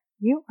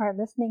You are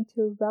listening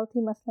to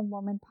Wealthy Muslim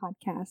Woman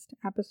Podcast,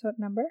 episode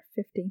number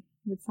 50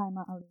 with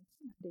Saima Ali.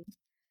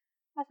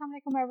 Assalamu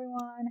alaikum,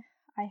 everyone.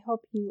 I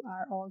hope you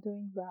are all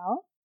doing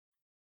well.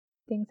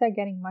 Things are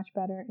getting much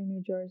better in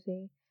New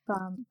Jersey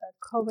from the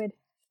COVID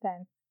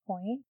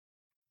standpoint,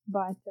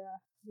 but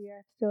we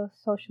are still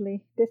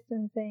socially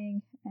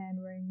distancing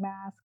and wearing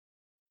masks,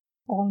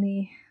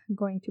 only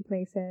going to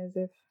places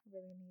if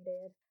really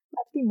needed.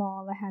 Like the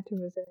mall, I had to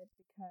visit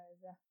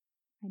because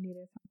I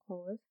needed some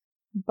clothes.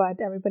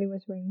 But everybody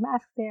was wearing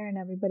masks there and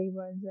everybody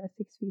was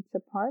 6 feet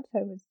apart. So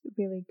it was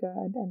really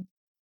good and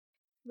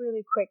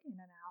really quick in and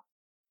out.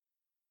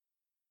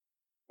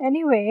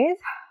 Anyways,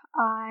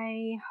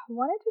 I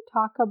wanted to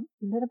talk a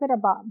little bit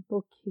about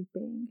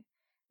bookkeeping.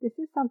 This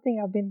is something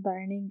I've been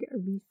learning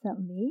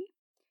recently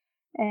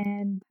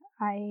and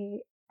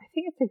I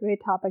think it's a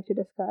great topic to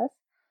discuss.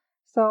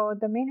 So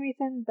the main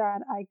reason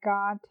that I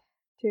got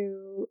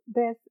to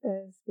this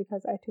is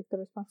because I took the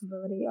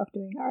responsibility of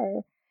doing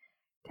our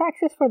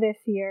taxes for this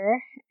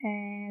year,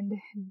 and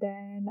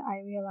then I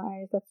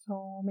realized that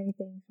so many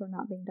things were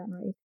not being done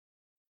right.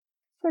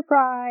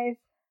 Surprise!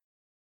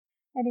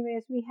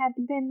 Anyways, we had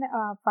been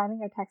filing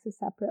our taxes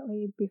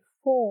separately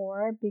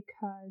before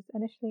because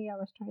initially I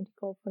was trying to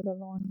go for the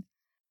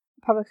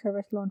public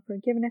service loan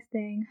forgiveness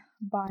thing,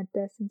 but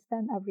since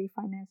then I've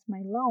refinanced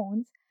my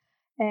loans,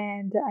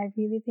 and I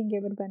really think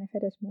it would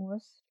benefit us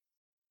most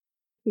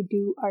if we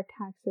do our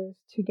taxes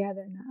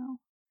together now.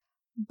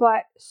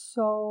 But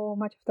so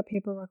much of the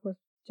paperwork was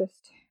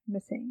just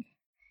missing.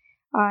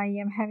 I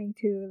am having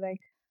to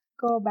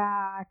go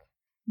back,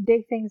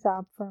 dig things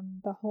up from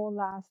the whole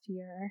last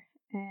year,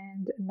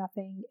 and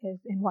nothing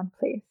is in one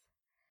place.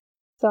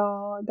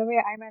 So the way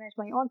I manage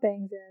my own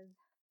things is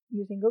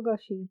using Google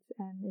Sheets,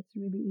 and it's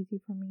really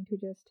easy for me to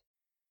just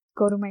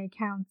go to my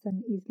accounts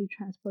and easily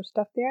transfer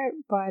stuff there.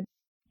 But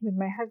with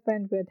my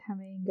husband, with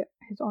having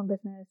his own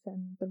business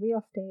and the real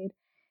estate,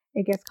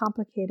 it gets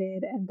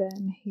complicated, and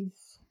then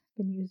he's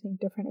been using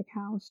different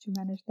accounts to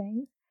manage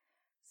things.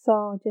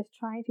 So just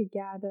trying to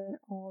gather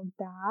all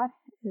that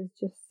is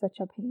just such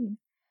a pain.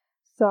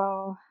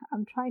 So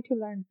I'm trying to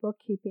learn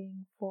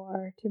bookkeeping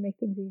to make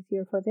things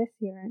easier for this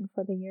year and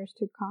for the years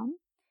to come.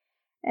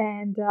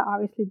 And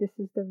obviously, this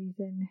is the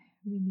reason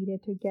we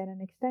needed to get an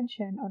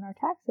extension on our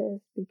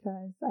taxes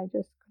because I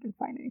just couldn't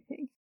find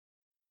anything.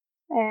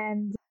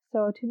 And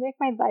so to make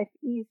my life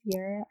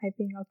easier, I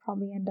think I'll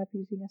probably end up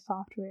using a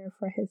software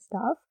for his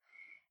stuff.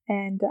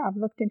 And I've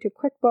looked into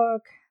QuickBook,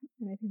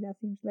 and I think that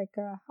seems like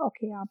a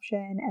okay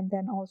option. And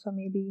then also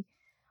maybe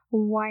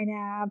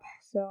YNAB.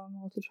 So I'm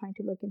also trying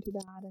to look into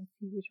that and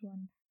see which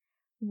one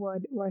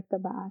would work the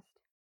best.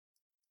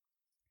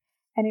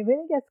 And it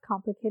really gets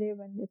complicated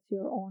when it's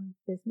your own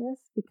business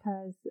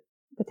because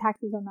the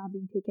taxes are not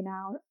being taken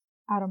out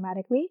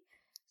automatically.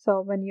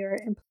 So when your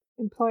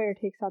employer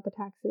takes out the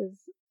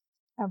taxes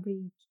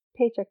every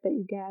paycheck that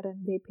you get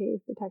and they pay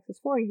the taxes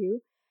for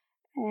you,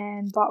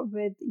 but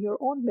with your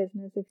own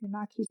business, if you're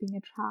not keeping a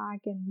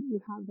track and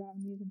you have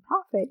revenues and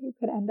profit, you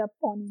could end up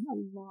owning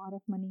a lot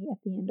of money at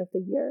the end of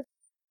the year.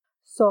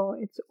 So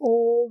it's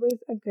always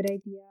a good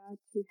idea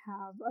to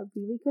have a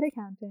really good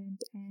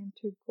accountant and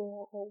to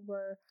go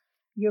over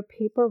your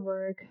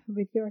paperwork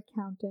with your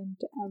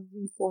accountant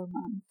every 4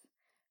 months.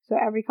 So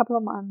every couple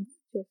of months,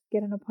 just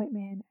get an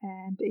appointment,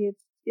 and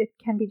it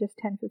can be just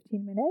 10-15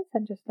 minutes,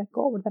 and just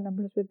go over the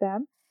numbers with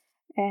them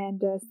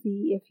and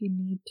see if you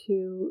need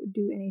to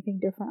do anything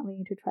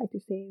differently to try to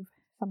save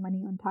some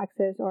money on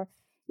taxes or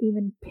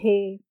even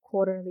pay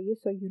quarterly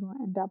so you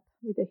don't end up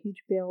with a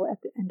huge bill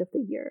at the end of the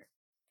year.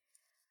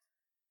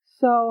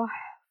 So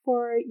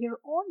for your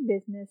own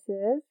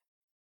businesses,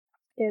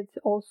 it's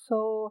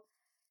also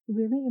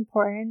really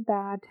important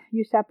that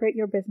you separate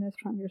your business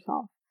from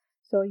yourself.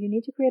 So you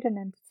need to create an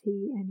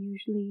entity, and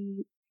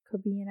usually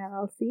could be an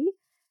LLC.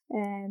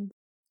 And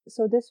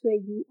so this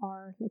way you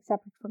are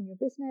separate from your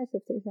business.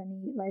 If there's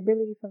any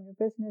liability from your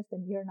business,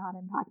 then you're not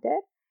impacted.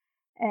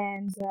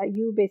 And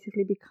you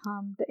basically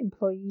become the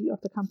employee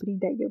of the company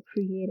that you've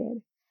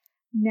created.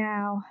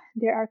 Now,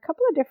 there are a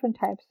couple of different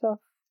types of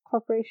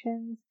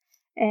corporations,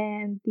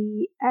 and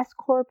the S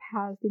corp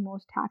has the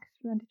most tax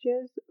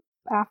advantages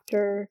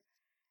after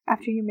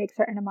you make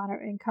certain amount of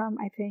income.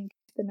 I think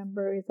the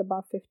number is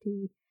about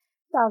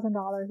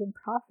 $50,000 in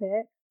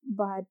profit.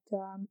 But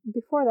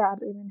before that,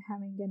 even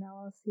having an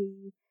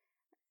LLC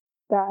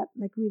that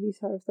really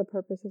serves the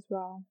purpose as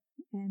well.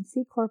 And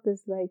C corp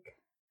is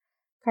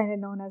kind of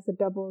known as a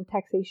double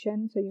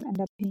taxation, so you end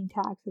up paying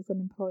tax as an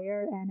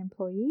employer and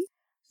employee.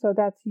 So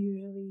that's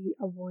usually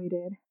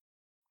avoided.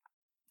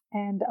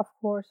 And of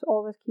course,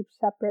 always keep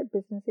separate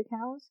business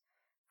accounts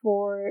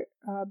for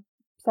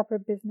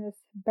separate business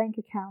bank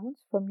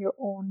accounts from your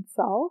own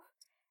self,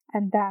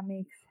 and that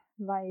makes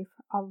life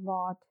a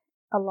lot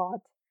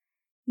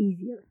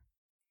easier.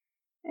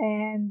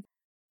 And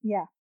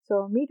yeah,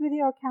 so meet with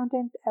your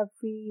accountant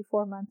every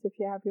 4 months if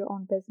you have your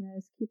own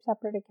business. Keep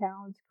separate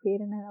accounts,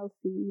 create an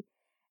LLC,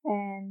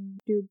 and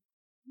do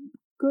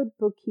good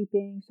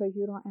bookkeeping so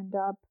you don't end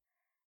up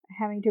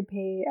having to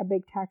pay a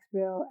big tax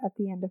bill at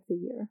the end of the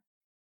year.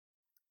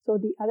 So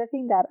the other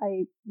thing that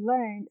I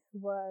learned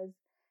was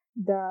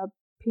the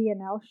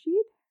P&L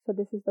sheet. So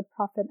this is the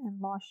profit and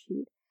loss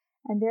sheet.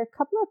 And there are a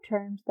couple of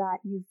terms that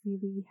you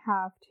really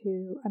have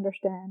to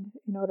understand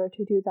in order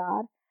to do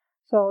that.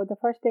 So the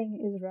first thing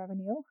is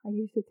revenue. I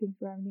used to think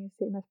revenue is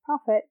same as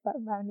profit, but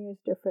revenue is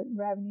different.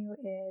 Revenue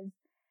is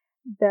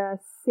the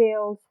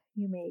sales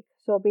you make.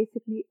 So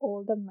basically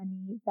all the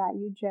money that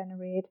you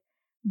generate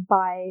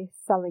by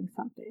selling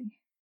something.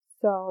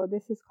 So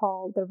this is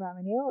called the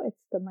revenue.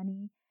 It's the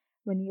money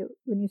when you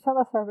sell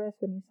a service,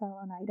 when you sell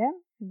an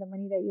item, and the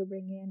money that you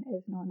bring in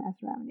is known as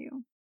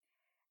revenue.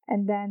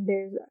 And then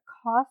there's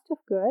cost of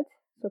goods.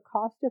 So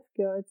cost of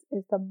goods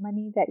is the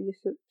money that you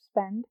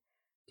spend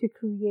to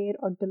create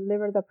or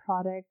deliver the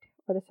product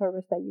or the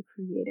service that you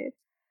created.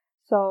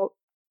 So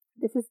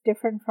this is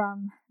different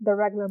from the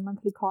regular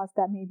monthly cost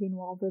that may be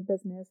involved with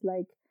business,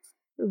 like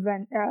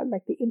rent,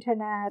 like the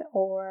internet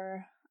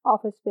or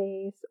office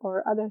space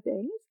or other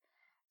things.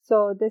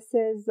 So this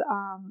is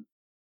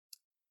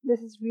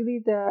really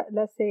the,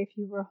 let's say if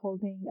you were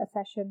holding a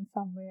session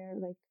somewhere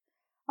like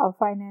a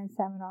finance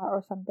seminar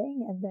or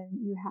something, and then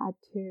you had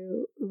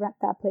to rent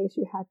that place,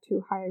 you had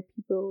to hire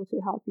people to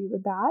help you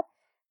with that.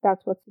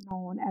 That's what's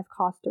known as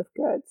cost of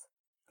goods.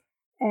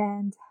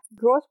 And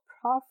gross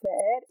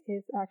profit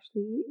is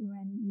actually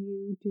when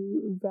you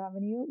do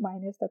revenue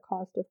minus the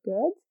cost of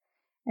goods,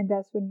 and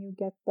that's when you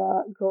get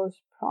the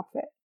gross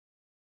profit.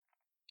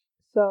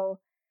 So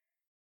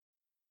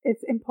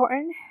it's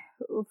important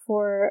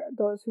for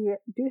those who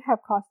do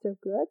have cost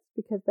of goods,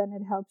 because then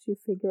it helps you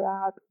figure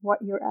out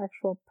what your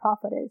actual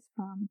profit is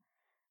from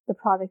the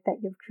product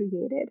that you've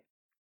created.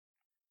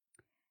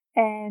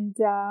 And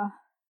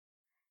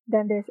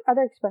then there's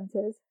other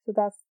expenses. So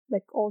that's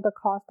like all the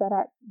costs that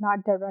are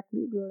not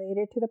directly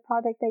related to the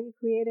product that you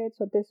created.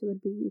 So this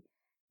would be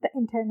the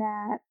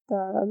internet,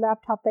 the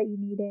laptop that you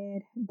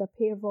needed, the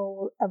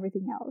payroll,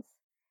 everything else.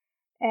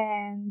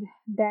 And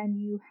then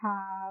you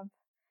have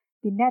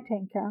the net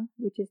income,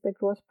 which is the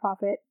gross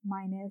profit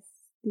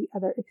minus the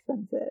other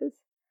expenses.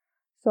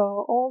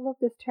 So all of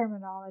this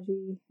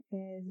terminology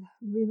is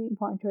really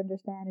important to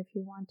understand if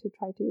you want to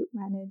try to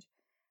manage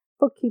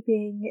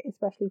bookkeeping,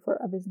 especially for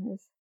a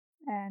business.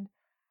 And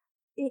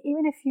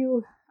even if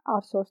you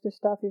outsource this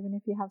stuff, even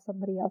if you have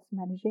somebody else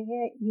managing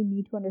it, you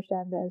need to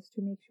understand this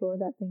to make sure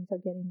that things are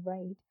getting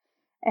right.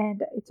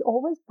 And it's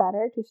always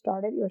better to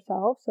start it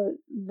yourself. So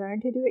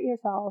learn to do it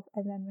yourself.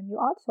 And then when you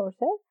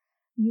outsource it,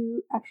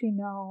 you actually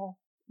know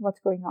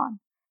what's going on,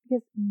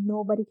 because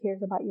nobody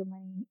cares about your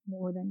money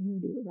more than you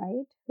do,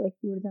 right? Like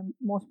you're the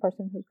most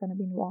person who's going to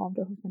be involved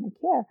or who's going to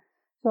care.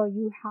 So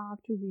you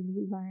have to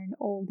really learn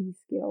all these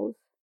skills.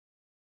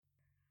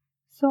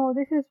 So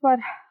this is what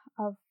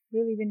I've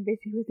really been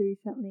busy with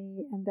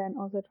recently, and then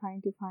also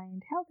trying to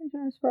find health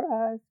insurance for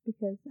us,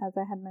 because as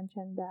I had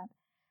mentioned that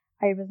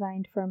I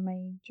resigned from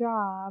my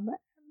job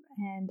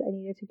and I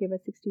needed to give a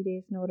 60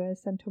 days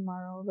notice, and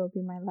tomorrow will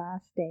be my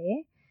last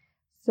day.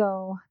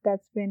 So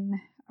that's been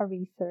a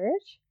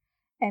research.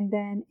 And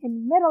then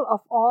in middle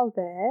of all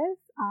this,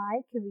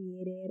 I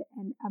created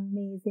an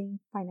amazing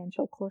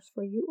financial course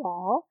for you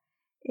all.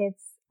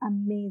 It's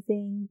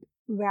amazing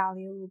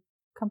value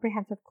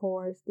comprehensive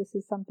course. This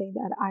is something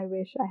that I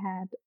wish I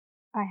had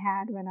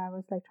when I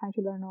was like trying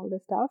to learn all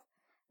this stuff,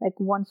 like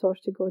one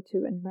source to go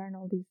to and learn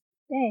all these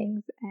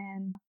things.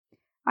 And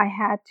I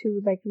had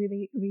to like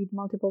really read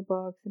multiple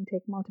books and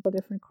take multiple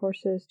different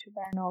courses to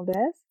learn all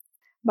this.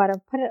 But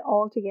I've put it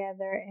all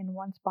together in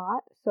one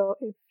spot. So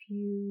if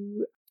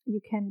you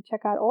can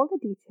check out all the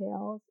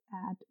details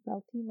at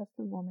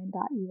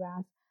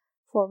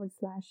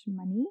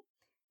wealthymuslimwoman.us/money.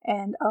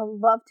 And I'll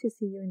love to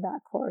see you in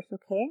that course,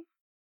 okay?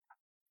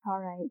 All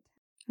right.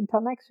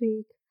 Until next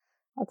week,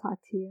 I'll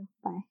talk to you.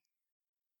 Bye.